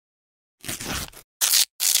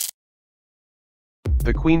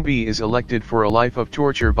The queen bee is elected for a life of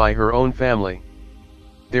torture by her own family.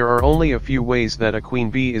 There are only a few ways that a queen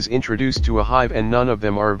bee is introduced to a hive, and none of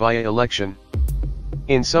them are via election.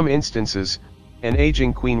 In some instances, an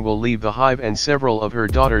aging queen will leave the hive and several of her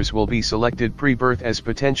daughters will be selected pre-birth as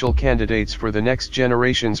potential candidates for the next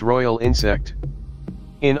generation's royal insect.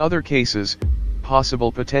 In other cases,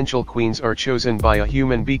 possible potential queens are chosen by a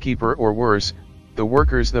human beekeeper, or worse, the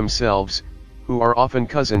workers themselves, who are often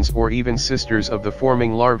cousins or even sisters of the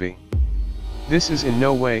forming larvae. This is in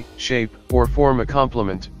no way, shape, or form a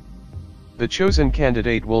compliment. The chosen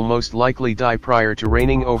candidate will most likely die prior to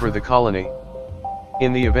reigning over the colony.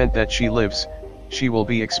 In the event that she lives, she will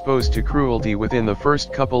be exposed to cruelty within the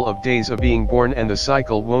first couple of days of being born, and the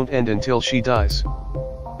cycle won't end until she dies.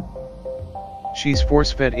 She's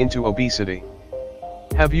force-fed into obesity.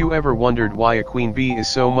 Have you ever wondered why a queen bee is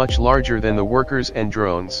so much larger than the workers and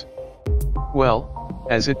drones? Well,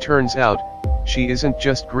 as it turns out, she isn't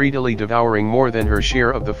just greedily devouring more than her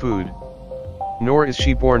share of the food. Nor is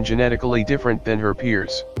she born genetically different than her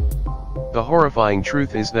peers. The horrifying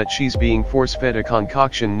truth is that she's being force-fed a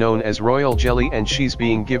concoction known as royal jelly, and she's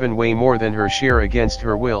being given way more than her share against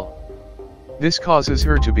her will. This causes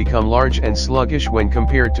her to become large and sluggish when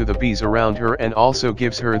compared to the bees around her, and also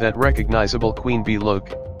gives her that recognizable queen bee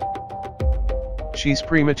look. She's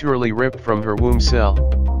prematurely ripped from her womb cell.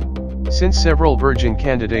 Since several virgin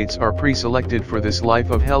candidates are pre-selected for this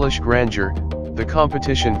life of hellish grandeur, the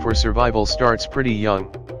competition for survival starts pretty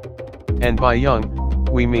young. And by young,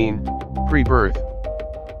 we mean pre-birth.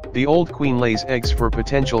 The old queen lays eggs for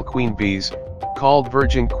potential queen bees, called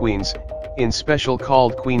virgin queens, in special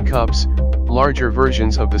called queen cups, larger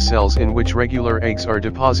versions of the cells in which regular eggs are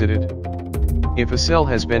deposited. If a cell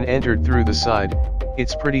has been entered through the side,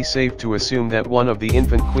 it's pretty safe to assume that one of the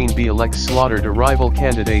infant queen bee elects slaughtered a rival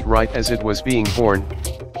candidate right as it was being born.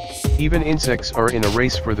 Even insects are in a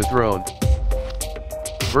race for the throne.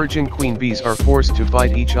 Virgin queen bees are forced to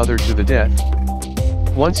fight each other to the death.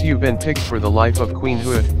 Once you've been picked for the life of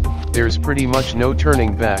queenhood, there's pretty much no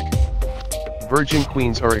turning back. Virgin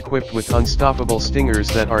queens are equipped with unstoppable stingers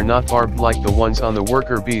that are not barbed like the ones on the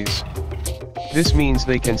worker bees. This means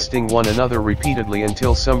they can sting one another repeatedly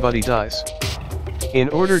until somebody dies. In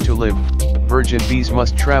order to live, virgin bees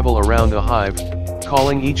must travel around the hive,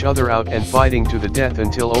 calling each other out and fighting to the death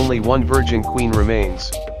until only one virgin queen remains.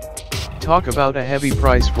 Talk about a heavy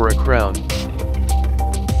price for a crown.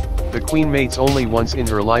 The queen mates only once in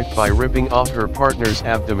her life by ripping off her partner's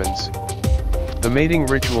abdomens. The mating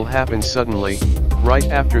ritual happens suddenly, right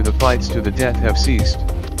after the fights to the death have ceased.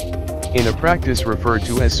 In a practice referred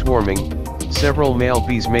to as swarming, several male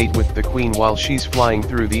bees mate with the queen while she's flying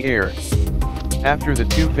through the air. After the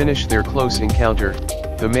two finish their close encounter,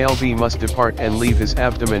 the male bee must depart and leave his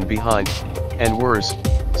abdomen behind, and worse,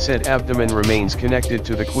 said abdomen remains connected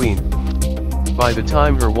to the queen. By the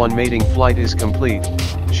time her one mating flight is complete,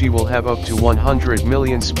 she will have up to 100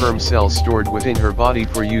 million sperm cells stored within her body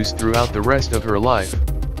for use throughout the rest of her life.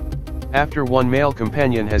 After one male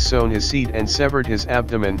companion has sown his seed and severed his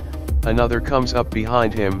abdomen, another comes up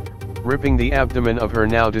behind him, ripping the abdomen of her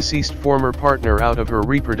now deceased former partner out of her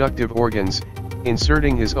reproductive organs,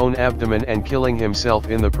 inserting his own abdomen and killing himself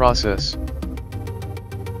in the process.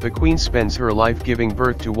 The queen spends her life giving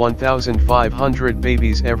birth to 1,500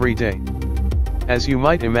 babies every day. As you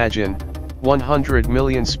might imagine, 100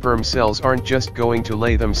 million sperm cells aren't just going to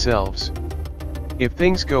lay themselves. If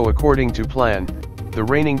things go according to plan, the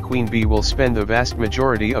reigning queen bee will spend the vast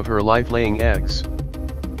majority of her life laying eggs.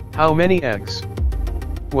 How many eggs?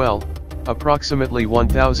 Well, approximately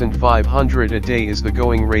 1,500 a day is the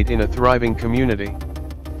going rate in a thriving community.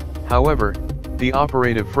 However, the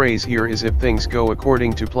operative phrase here is if things go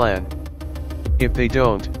according to plan. If they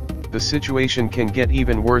don't, the situation can get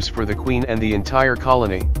even worse for the queen and the entire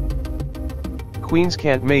colony. Queens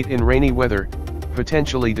can't mate in rainy weather,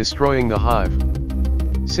 potentially destroying the hive.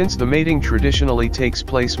 Since the mating traditionally takes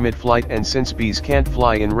place mid-flight, and since bees can't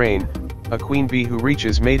fly in rain, a queen bee who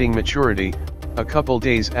reaches mating maturity, a couple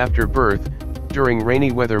days after birth, during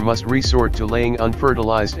rainy weather must resort to laying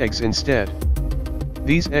unfertilized eggs instead.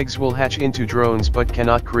 These eggs will hatch into drones but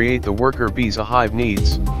cannot create the worker bees a hive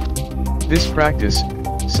needs. This practice,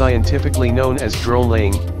 scientifically known as drone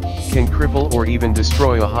laying, can cripple or even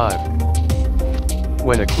destroy a hive.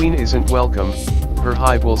 When a queen isn't welcome, her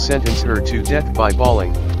hive will sentence her to death by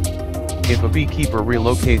bawling. If a beekeeper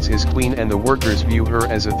relocates his queen and the workers view her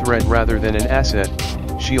as a threat rather than an asset,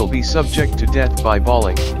 she'll be subject to death by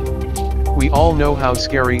bawling. We all know how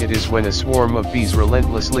scary it is when a swarm of bees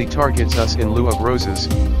relentlessly targets us in lieu of roses,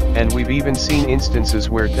 and we've even seen instances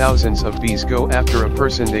where thousands of bees go after a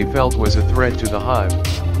person they felt was a threat to the hive.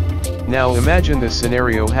 Now imagine this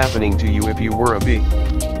scenario happening to you if you were a bee.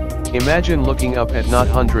 Imagine looking up at not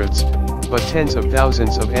hundreds, but tens of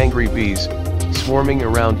thousands of angry bees, swarming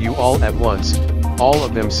around you all at once, all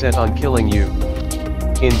of them set on killing you.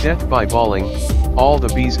 In death by balling, all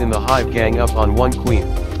the bees in the hive gang up on one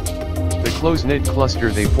queen. The close-knit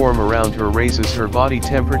cluster they form around her raises her body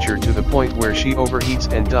temperature to the point where she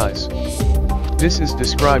overheats and dies. This is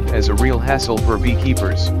described as a real hassle for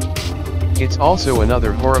beekeepers. It's also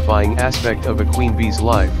another horrifying aspect of a queen bee's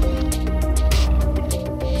life.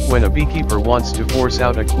 When a beekeeper wants to force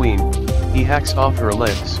out a queen, he hacks off her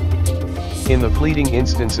legs. In the fleeting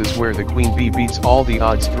instances where the queen bee beats all the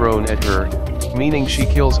odds thrown at her, meaning she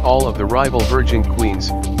kills all of the rival virgin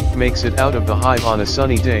queens, makes it out of the hive on a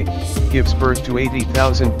sunny day, gives birth to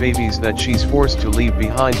 80,000 babies that she's forced to leave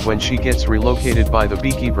behind when she gets relocated by the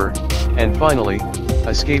beekeeper, and finally,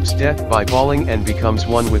 escapes death by balling and becomes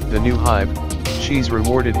one with the new hive, she's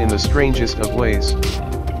rewarded in the strangest of ways.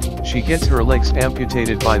 She gets her legs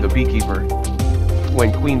amputated by the beekeeper.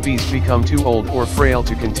 When queen bees become too old or frail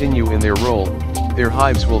to continue in their role, their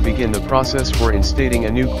hives will begin the process for instating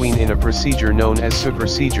a new queen in a procedure known as the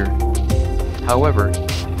procedure. However,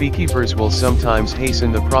 beekeepers will sometimes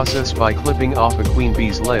hasten the process by clipping off a queen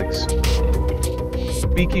bee's legs.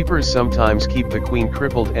 Beekeepers sometimes keep the queen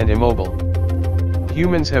crippled and immobile.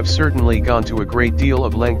 Humans have certainly gone to a great deal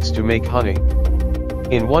of lengths to make honey.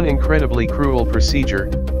 In one incredibly cruel procedure,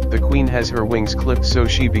 the queen has her wings clipped so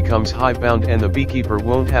she becomes hive-bound and the beekeeper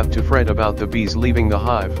won't have to fret about the bees leaving the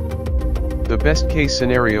hive. The best case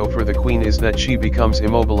scenario for the queen is that she becomes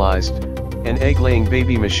immobilized, an egg-laying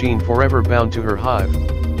baby machine forever bound to her hive.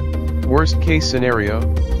 Worst case scenario?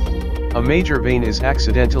 A major vein is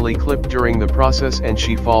accidentally clipped during the process and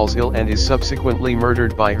she falls ill and is subsequently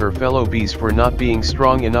murdered by her fellow bees for not being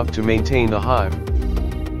strong enough to maintain the hive.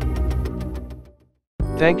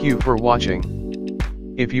 Thank you for watching.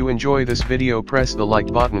 If you enjoy this video, press the like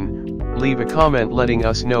button, leave a comment letting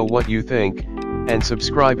us know what you think, and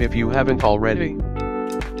subscribe if you haven't already.